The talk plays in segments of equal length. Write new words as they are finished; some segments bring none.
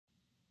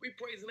We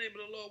praise the name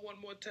of the Lord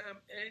one more time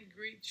and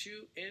greet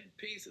you in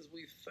peace as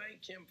we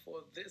thank Him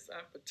for this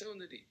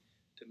opportunity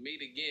to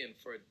meet again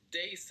for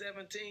day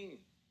 17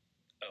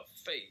 of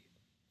faith,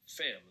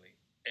 family,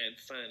 and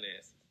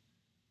finances.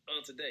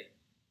 On today,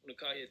 I'm going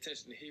to call your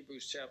attention to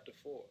Hebrews chapter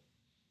 4.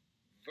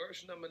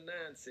 Verse number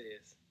 9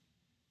 says,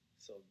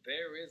 "So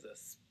there is a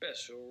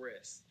special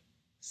rest,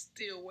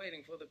 still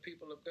waiting for the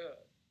people of God.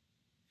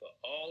 For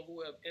all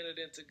who have entered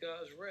into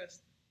God's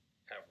rest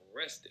have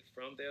rested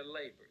from their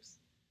labors,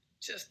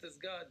 just as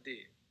God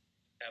did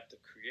after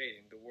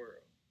creating the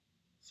world.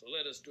 So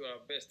let us do our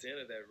best to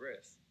enter that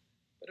rest.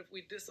 But if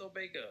we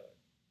disobey God,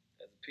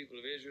 as the people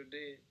of Israel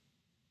did,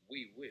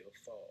 we will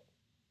fall."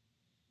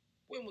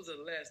 When was the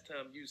last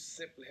time you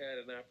simply had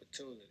an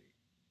opportunity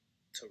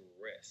to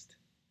rest?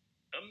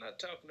 I'm not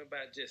talking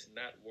about just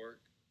not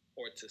work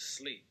or to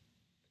sleep.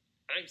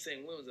 I'm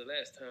saying, when was the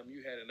last time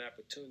you had an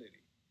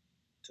opportunity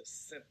to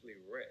simply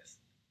rest?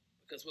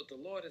 Because what the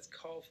Lord has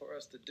called for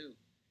us to do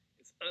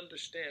is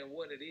understand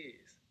what it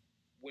is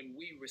when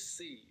we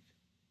receive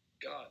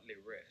godly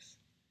rest.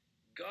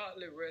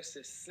 Godly rest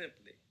is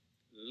simply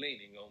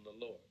leaning on the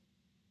Lord.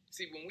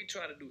 See, when we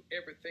try to do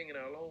everything in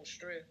our own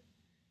strength,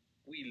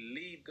 we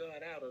leave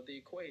God out of the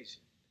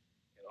equation.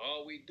 And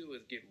all we do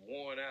is get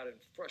worn out and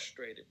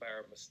frustrated by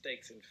our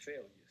mistakes and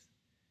failures.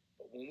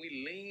 But when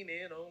we lean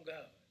in on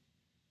God,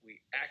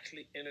 we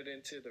actually enter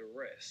into the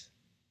rest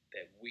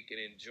that we can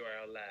enjoy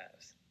our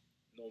lives,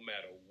 no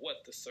matter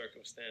what the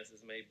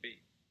circumstances may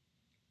be.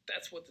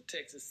 That's what the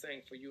text is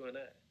saying for you and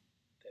I,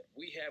 that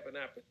we have an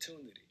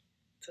opportunity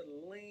to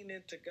lean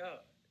into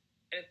God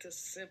and to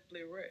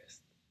simply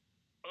rest.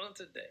 On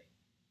today,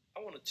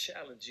 I want to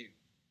challenge you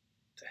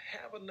to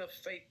have enough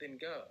faith in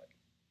God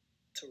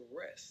to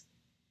rest,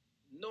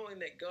 knowing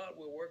that God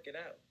will work it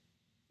out,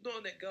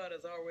 knowing that God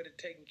has already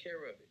taken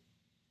care of it.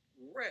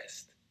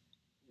 Rest.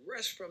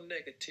 Rest from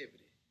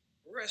negativity.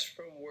 Rest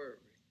from worry.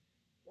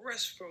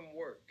 Rest from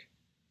work.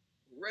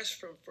 Rest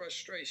from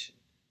frustration.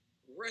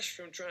 Rest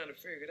from trying to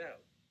figure it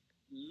out.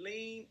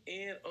 Lean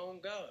in on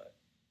God,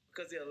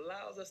 because it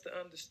allows us to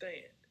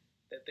understand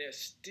that there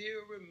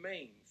still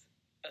remains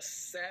a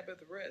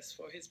Sabbath rest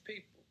for His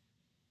people.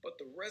 But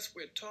the rest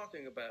we're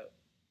talking about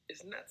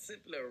is not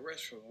simply a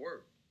rest from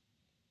work.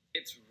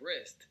 It's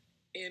rest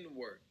in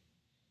work.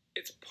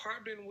 It's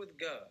partnering with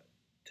God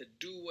to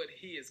do what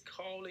He is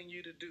calling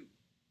you to do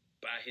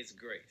by His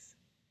grace,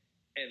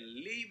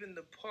 and leaving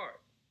the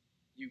part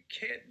you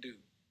can't do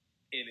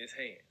in His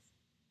hands.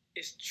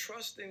 It's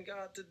trusting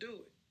God to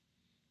do it.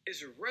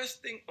 It's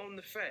resting on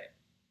the fact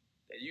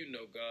that you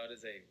know God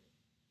is able.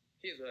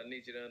 Here's what I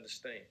need you to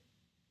understand.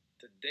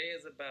 Today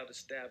is about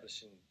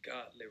establishing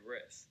godly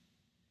rest.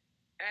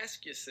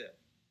 Ask yourself,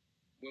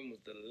 when was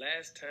the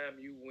last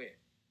time you went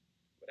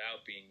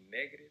without being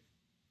negative,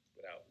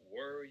 without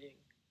worrying,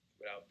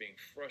 without being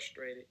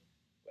frustrated,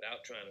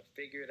 without trying to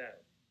figure it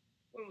out?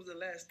 When was the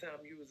last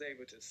time you was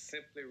able to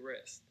simply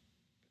rest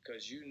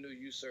because you knew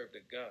you served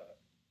a God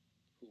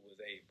who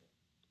was able?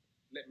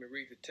 Let me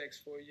read the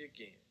text for you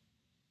again.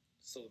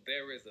 So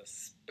there is a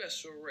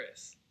special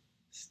rest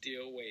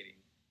still waiting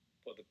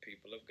for the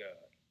people of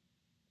God.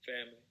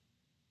 Family,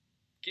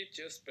 get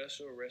your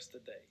special rest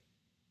today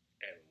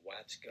and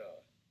watch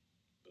God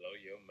blow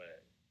your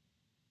mind.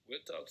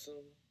 We'll talk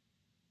soon.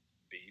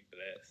 Be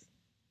blessed.